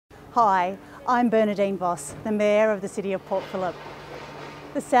Hi, I'm Bernadine Voss, the Mayor of the City of Port Phillip.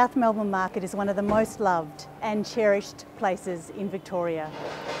 The South Melbourne Market is one of the most loved and cherished places in Victoria.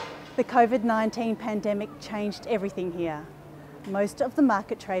 The COVID-19 pandemic changed everything here. Most of the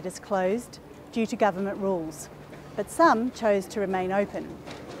market traders closed due to government rules, but some chose to remain open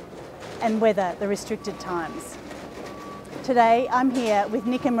and weather the restricted times. Today I'm here with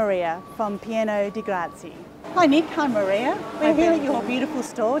Nick and Maria from Pieno di Grazia. Hi Nick, hi Maria. We're here at your beautiful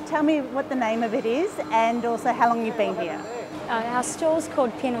store. Tell me what the name of it is and also how long you've been here. Our store is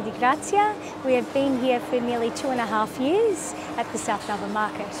called Pieno di Grazia. We have been here for nearly 2.5 years at the South Melbourne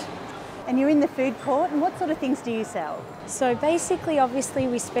Market. And you're in the food court, and what sort of things do you sell? So basically, obviously,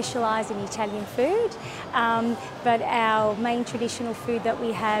 we specialise in Italian food, but our main traditional food that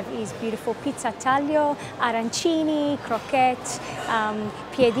we have is beautiful pizza taglio, arancini, croquette,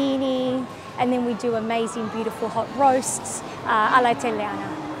 piedini, and then we do amazing, beautiful hot roasts alla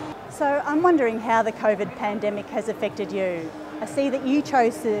italiana. So I'm wondering how the COVID pandemic has affected you. I see that you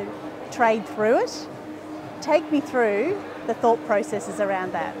chose to trade through it. Take me through the thought processes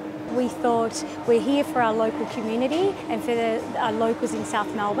around that. We thought we're here for our local community and for our locals in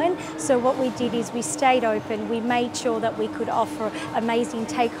South Melbourne. So what we did is we stayed open. We made sure that we could offer amazing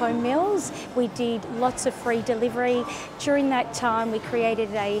take-home meals. We did lots of free delivery. During that time, we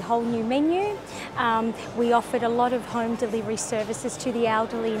created a whole new menu. We offered a lot of home delivery services to the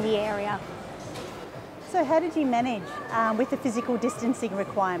elderly in the area. So how did you manage with the physical distancing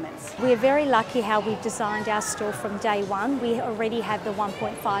requirements? We're very lucky how we've designed our store from day one. We already have the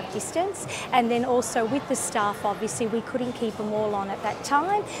 1.5 distance, and then also with the staff, obviously we couldn't keep them all on at that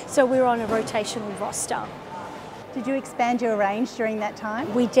time, so we were on a rotational roster. Did you expand your range during that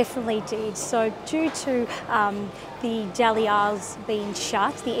time? We definitely did. So due to the deli aisles being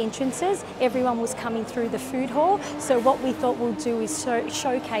shut, the entrances, everyone was coming through the food hall. So what we thought we'll do is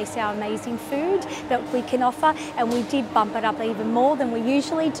showcase our amazing food that we can offer, and we did bump it up even more than we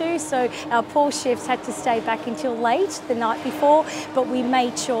usually do. So our poor chefs had to stay back until late the night before, but we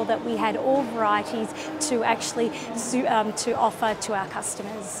made sure that we had all varieties to actually to offer to our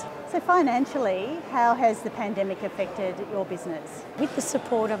customers. So financially, how has the pandemic affected your business? With the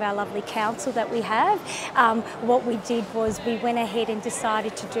support of our lovely council that we have, what we did was we went ahead and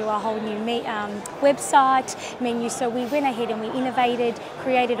decided to do a whole new website menu. So we went ahead and we innovated,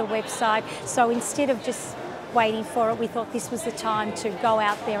 created a website. So instead of just waiting for it, we thought this was the time to go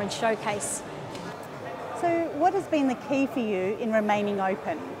out there and showcase. So what has been the key for you in remaining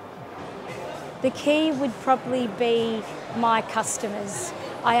open? The key would probably be my customers.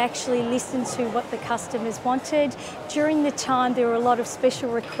 I actually listened to what the customers wanted. During the time, there were a lot of special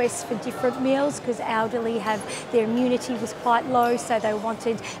requests for different meals because elderly their immunity was quite low, so they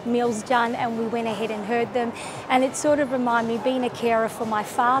wanted meals done, and we went ahead and heard them. And it sort of reminded me, being a carer for my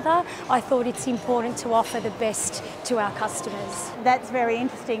father, I thought it's important to offer the best to our customers. That's very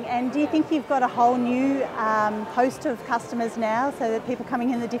interesting. And do you think you've got a whole new host of customers now, so that people coming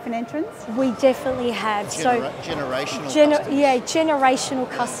in the different entrants? We definitely have. Generational customers. Yeah, generational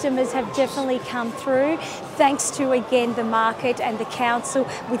customers have definitely come through, thanks to again the market and the council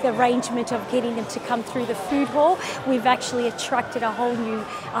with arrangement of getting them to come through the food hall. We've actually attracted a whole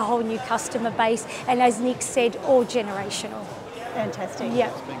new customer base, and as Nick said, all generational. Fantastic. Yeah,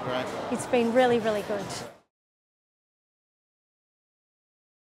 It's been great. It's been really, really good.